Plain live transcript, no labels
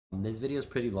This video is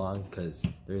pretty long because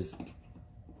there's,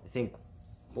 I think,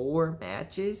 4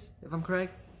 matches, if I'm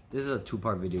correct. This is a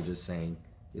 2-part video just saying.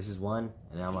 This is one,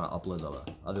 and then I'm going to upload the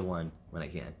other one when I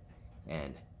can.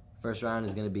 And first round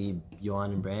is going to be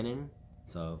Johan and Brandon.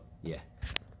 So, yeah.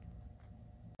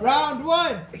 Round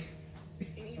 1.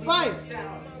 Fight.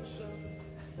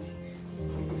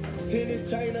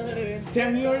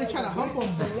 Damn, you already trying to hump him.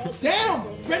 Damn,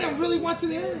 Brandon really wants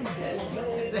it in.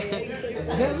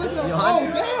 Damn, look at him. Oh,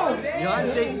 damn.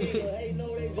 Johan taking.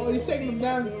 Oh, he's taking him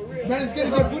down. Brandon's gonna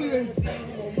get booted in.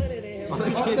 Oh,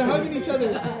 they're hugging each other.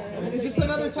 Is this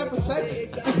another type of sex?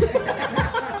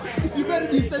 You better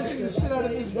be censoring the shit out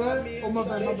of this, bro. Oh, my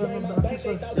bad, my bad, my bad.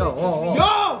 Yo, oh.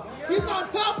 Yo, he's on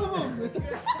top of him.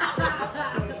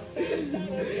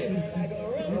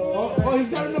 Oh, he's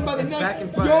got him by the neck. Back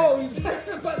and front. Yo, he's got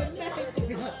him by the neck.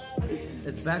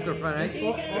 It's back or front, right?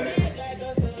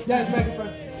 Yeah, it's back and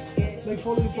front. Like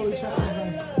fully chest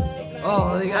and front.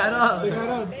 Oh, they got up. They got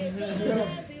up.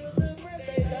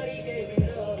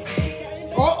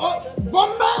 Oh,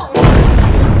 bomba!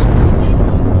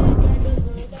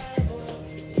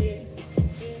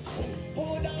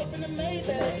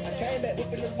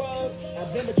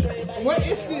 What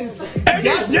is this? And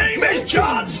his name is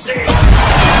John C. How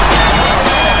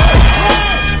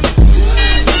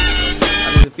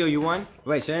does it feel you won?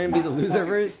 Wait, should I be the loser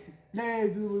first? Yeah,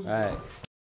 do the loser. Alright.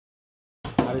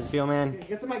 How does it feel, man?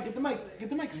 Get the mic,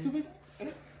 stupid.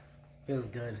 Feels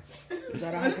good. So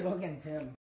I don't have to go against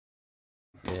him.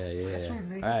 Yeah.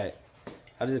 Alright.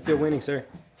 How does it feel winning, sir?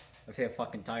 I feel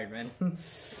fucking tired, man.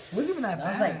 Wasn't even that That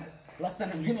was bad. like less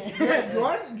than a minute.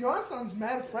 Yeah, Yuan sounds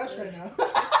mad fresh right now.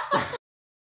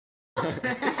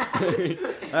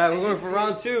 Alright, we're going for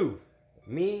round 2.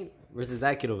 Me versus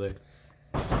that kid over there.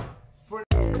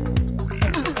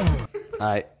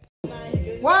 Alright.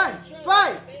 1,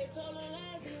 fight!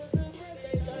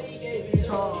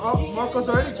 So, Marco's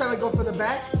already trying to go for the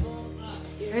back.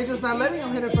 Angel's not letting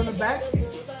him hit it from the back.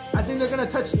 I think they're going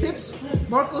to touch tips.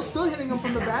 Marco's still hitting him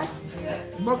from the back.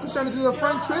 Marco's trying to do the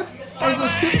front trip.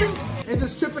 Angel's tripping.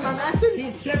 Angel's tripping on acid.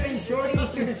 He's tripping, shorty.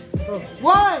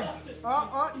 1!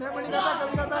 Never mind, he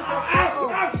got back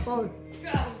up. Oh.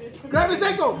 Grab his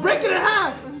ankle. Break it in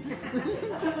half.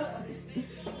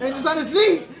 Angel's on his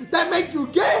knees. That make you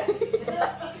gay.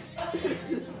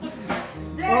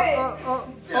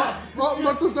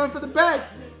 Marco's going for the back.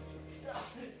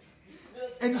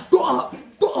 And just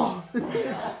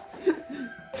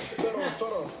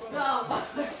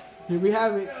Here we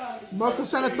have it. Marco's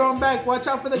trying to throw him back. Watch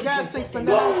out for the gas tanks, but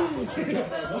no.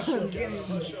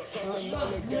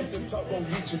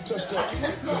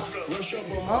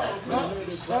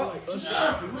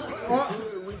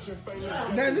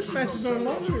 Man, this match is going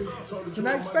longer than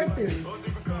I expected.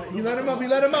 He let him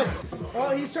up.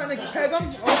 Oh, he's trying to peg him.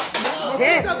 Oh, no.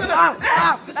 He's stuck on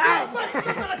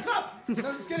a cup. No,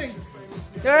 just kidding.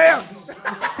 Yeah.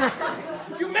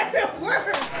 You made it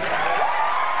work.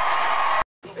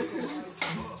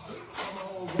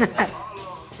 You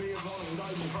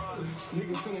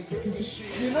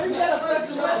know you gotta touch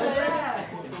him up,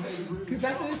 because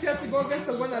after this you have to go against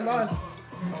the one that lost.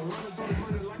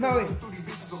 No, wait.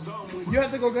 You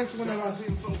have to go against the one that lost.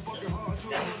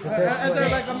 After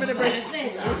like a minute break.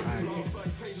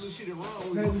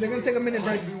 They're gonna take a minute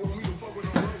break.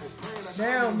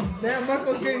 Damn,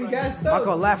 Marco's getting gassed up.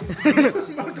 Marco left.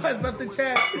 Marco has left the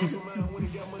chat.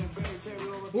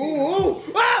 Ooh!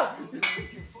 Ah!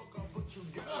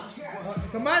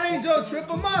 Come on, Angel, trip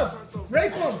him up.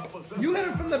 Rape him. You hit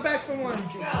him from the back for one.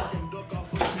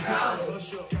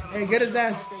 Hey, get his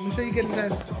ass. Make sure you get his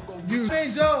ass. You,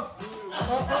 Angel.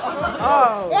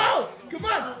 Oh, come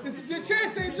on. This is your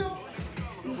chance, Angel.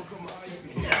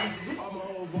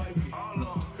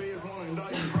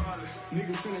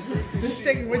 This is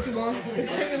taking way too long. It's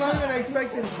taking longer than I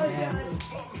expected.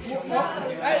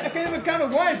 I can't even count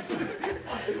to 1.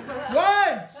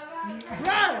 1.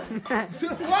 Run! 2,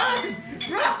 1!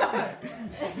 Run!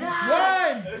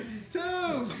 1,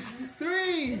 2,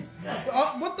 3. Oh,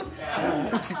 what the?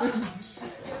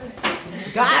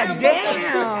 God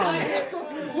damn!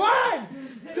 1,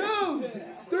 2,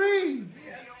 3,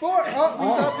 4. Oh,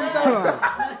 he's up.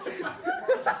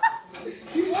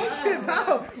 He won't give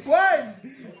out. 1,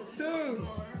 2,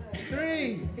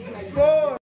 3,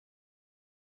 4,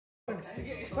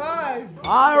 5.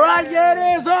 All right, get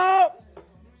his up.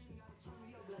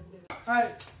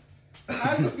 Alright,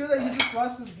 I just feel like you just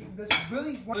lost this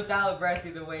really. It was out of breath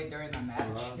either way during the match.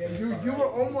 Yeah, you were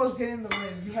almost getting the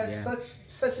win. You had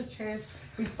such a chance.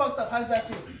 We fucked up. How does that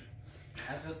feel?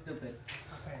 I feel stupid.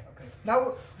 Okay.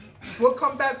 Now we'll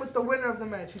come back with the winner of the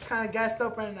match. He's kind of gassed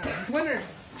up right now. Winner.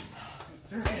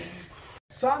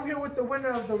 So I'm here with the winner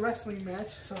of the wrestling match.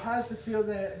 So how does it feel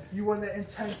that you won that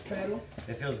intense battle?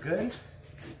 It feels good.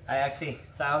 I actually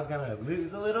thought I was gonna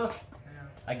lose a little. Yeah.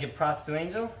 I give props to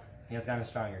Angel. He has gotten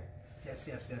stronger. Yes,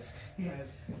 yes, yes. He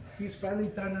has. He's finally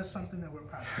done us something that we're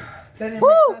proud of. That didn't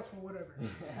make sense, but whatever. You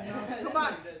know? Come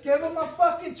on, give him a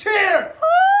fucking cheer!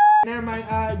 Never mind.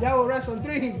 That will wrestle in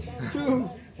 3, 2,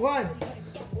 1.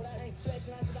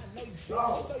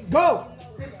 Go!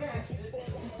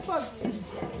 Fuck.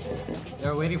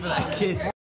 They're waiting for that kid.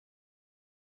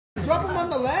 Drop him on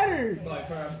the ladder.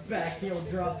 Back heel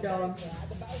drop down.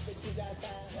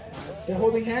 They're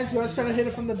holding hands. John's trying to hit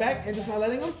it from the back and just not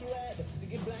letting him.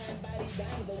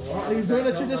 He's doing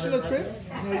a traditional trick.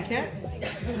 No, he can't.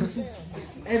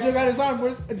 Angel got his arm.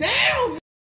 Where's down?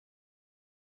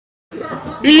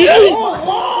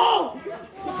 Oh!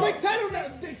 The quick title.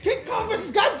 King Kong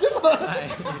versus Godzilla.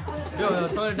 Yo,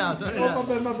 tone it down. Tone it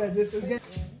down. My bad. This is game.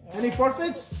 Any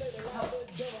forfeits?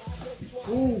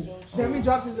 Ooh, damn, he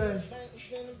dropped his ass.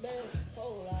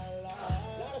 Oh,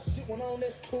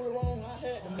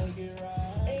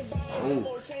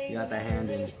 you got that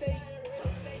hand in.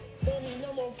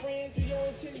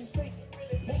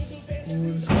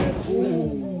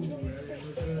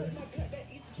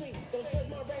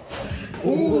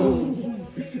 Ooh.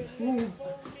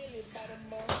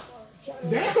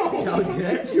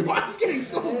 Damn! Your wife's getting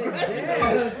so aggressive.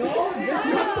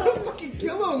 You're fucking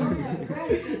kill him.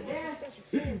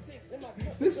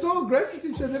 They're so aggressive to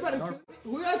each other. They're about to kill.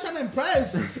 Who y'all trying to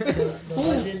impress?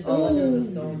 Legend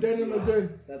That didn't look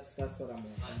good. That's what I'm on.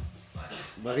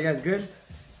 Both you guys good?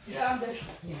 Yeah, I'm good.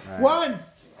 Right. 1.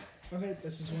 Okay,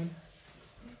 this is 1.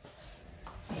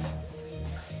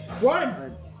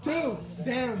 1, 2,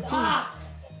 down, 2.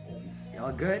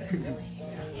 Y'all good?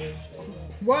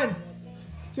 1,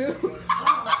 2.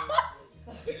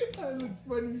 That looks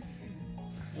funny.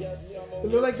 It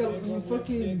looked like a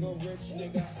fucking.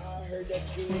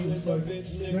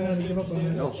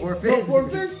 No forfeit. No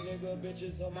forfeits?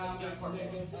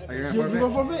 Are you gonna You forfeit? go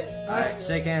forfeit? Alright,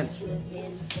 shake hands.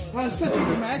 That's such a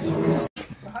good match. So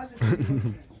how's it?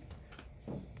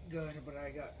 Good, but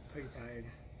I got pretty tired.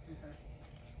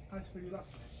 How's it you lost?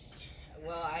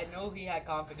 Well, I know he had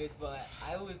confidence, but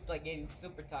I was like getting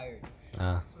super tired.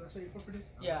 So that's why you forfeited?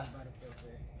 Yeah.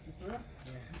 You for real?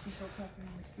 Yeah. You seem so confident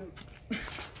in your skills.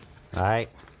 Alright.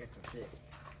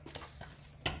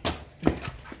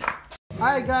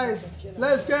 Alright guys,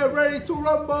 let's get ready to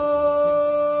rumble!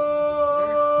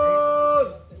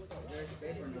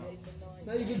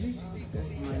 Now you get G.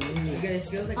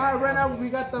 Alright, right now we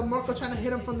got the Marco trying to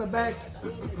hit him from the back.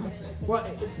 What?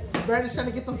 Brandon's trying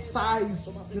to get them thighs,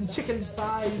 them chicken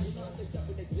thighs.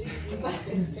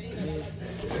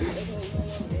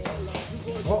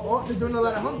 Oh, they're doing a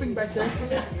lot of humping back there.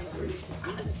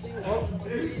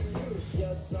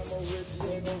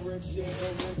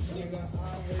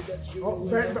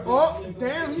 Oh,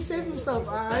 damn, he saved himself.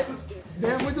 Alright.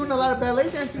 Damn, we're doing a lot of ballet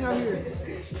dancing out here.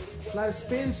 A lot of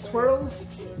spins, twirls.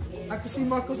 I can see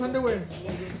Marco's underwear.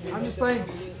 I'm just playing.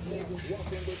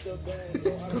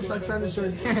 Still tucked down the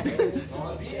shirt.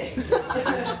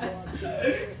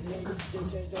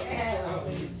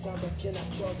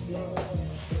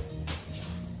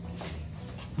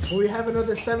 We have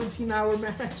another 17-hour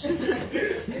match.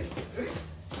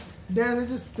 Damn, they're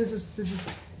just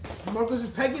Marco's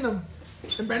just pegging him,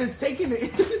 and Brandon's taking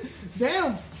it.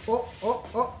 Damn! Oh!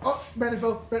 Brandon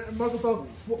fell. Marco fell.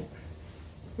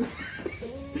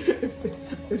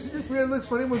 It's just weird. It looks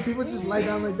funny when people just lie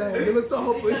down like that. They look so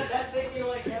hopeless.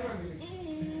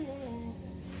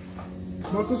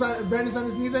 Brandon's on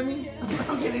his knees at me.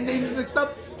 I'm getting names mixed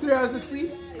up. 3 hours of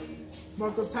sleep.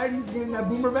 Marco's tired. He's getting that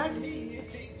boomer back.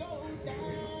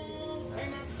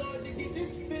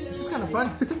 It's just kind of fun.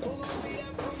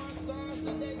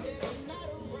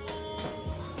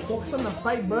 Focus on the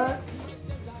fight, bruh.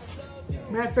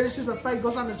 Man finishes the fight,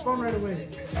 goes on his phone right away.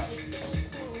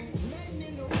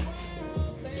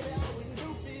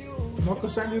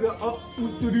 Marco's trying to do the up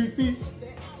 3 feet.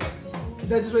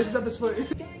 That just raises up his foot.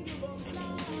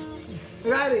 I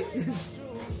got it.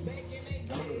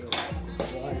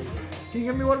 Can you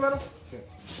give me water bottle? Sure.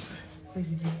 Thank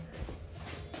you.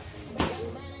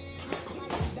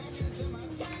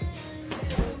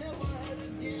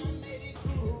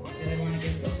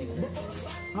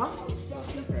 Huh?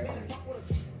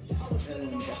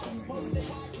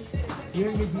 You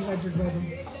didn't get dehydrated, brother.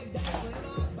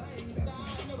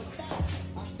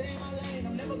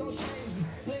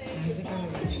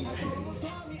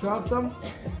 Drop them.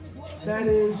 That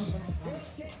is.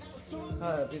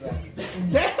 Do that.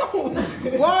 Down!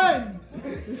 1!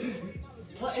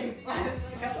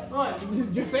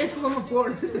 Your face is on the floor.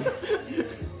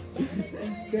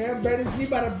 Damn, Brandon's knee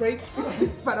about to break.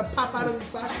 About to pop out of the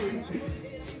socket.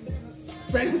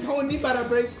 Brandon's whole knee about to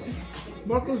break.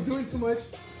 Marco's doing too much.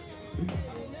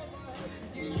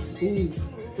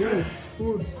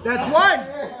 Ooh. That's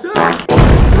 1, 2, 3.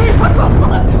 What the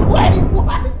fuck? Wait,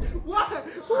 what?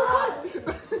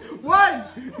 What?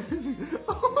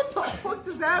 What the fuck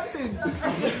just happened?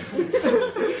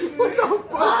 What the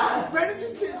fuck? Brandon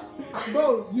just did.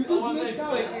 Bro, you just missed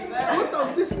out. What the?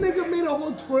 This nigga made a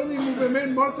whole twirling move and made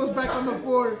Marco's back on the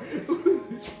floor.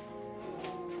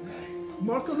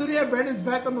 Marco literally had Brandon's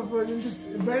back on the floor and just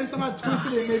Brandon somehow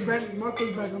twisted it and made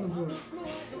Marco's back on the floor.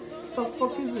 What the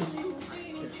fuck is this?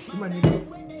 You might need it.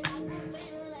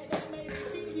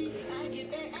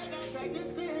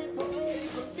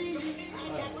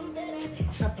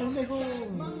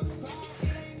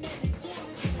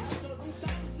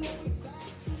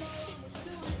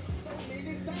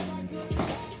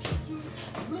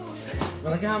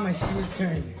 But look at how my shoes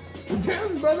turned.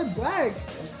 Damn, brother, black.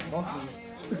 Both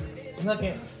of them. Look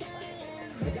at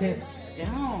the tips.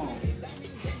 Down.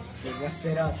 They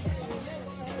rusted up.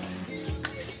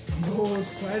 Oh,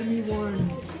 slide me one.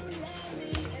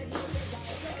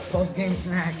 Post game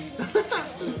snacks.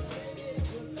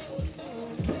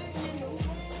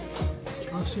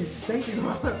 Oh shit, thank you.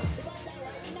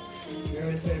 You're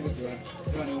always favorite drug.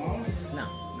 Do you want one? No,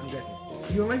 I'm good.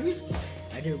 You don't like these?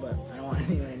 I do, but I don't want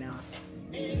any right now.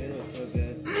 They look so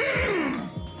good.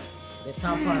 The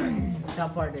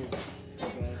top part is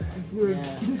It's weird.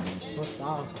 yeah, it's so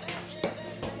soft.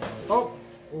 Oh,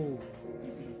 Ooh.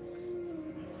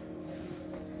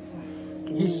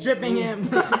 He's stripping him.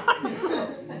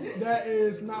 that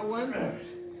is not one.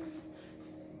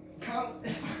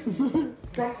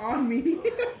 From on me.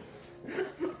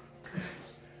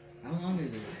 How long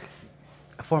is it?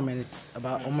 4 minutes,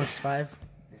 about almost 5.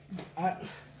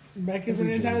 Back isn't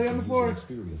entirely on the floor.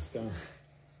 Experience, Scott.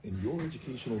 And your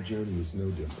educational journey is no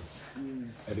different.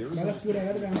 At My Arizona left foot, I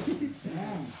had it down. very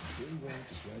well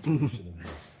to graduation and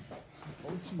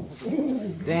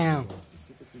R2 Damn.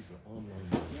 specifically for online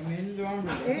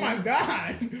Oh my god.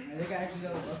 I think I actually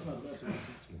lost my lip.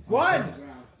 One.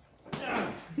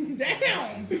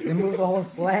 Damn. They moved the whole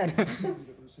sled.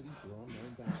 University for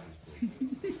online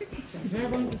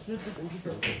bachelor's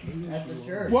programs. At the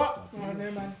church. What? Oh,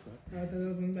 never mind. I thought that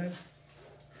was in the back.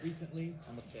 Recently,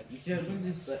 I'm a kid. You should have moved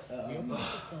this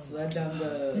sled down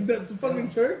the... The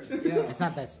fucking church? Yeah. It's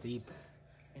not that steep.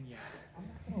 And yeah,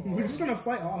 We're just gonna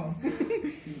fly off. you need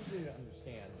to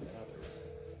understand that others.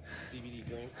 CBD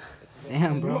drink.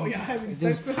 Damn, Bro, bro. yeah, having This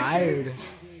sex. dude's tired.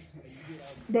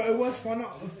 But it was fun.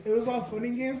 It was all fun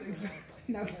and games. Except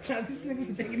now these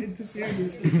niggas are taking it too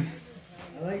serious.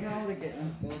 I like how they get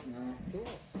both now.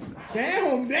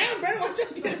 Damn, Brandon, watch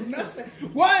out, get his nuts.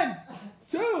 1,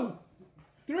 2,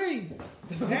 3.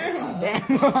 Damn.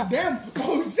 Damn.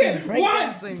 Oh shit. 1,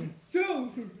 Breakdancing.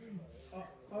 2.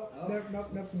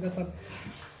 Nope, that's up.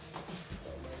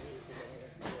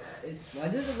 Why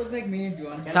does it look like me and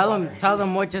Juan? Tell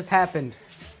them what just happened.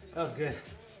 That was good.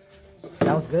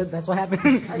 That was good? That's what happened?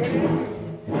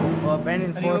 Well,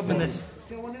 Brandon How do you open forfeit. this?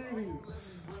 Get one interview.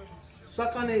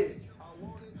 Suck on it.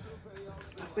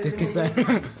 This kid said.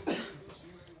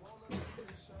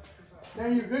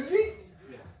 Damn, you good, G?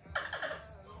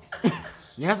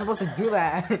 You're not supposed to do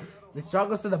that. The straw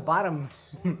goes to the bottom.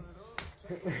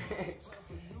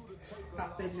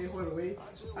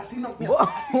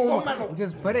 Whoa!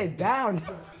 Just put it down.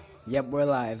 Yep, we're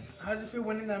live. How does it feel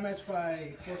winning that match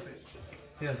by forfeit?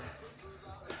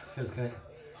 Feels good.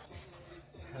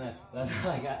 That's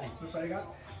all I got. That's all you got?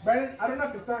 Brandon, I don't know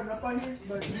if you're throwing up on you,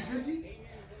 but you good, G?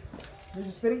 You're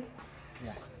just spitting?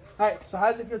 Yeah. Alright, so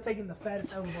how does it feel taking the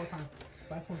fattest L of all time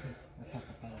by forfeit? That's not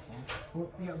the fattest, huh?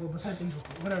 Well, yeah, well, besides things,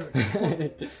 whatever.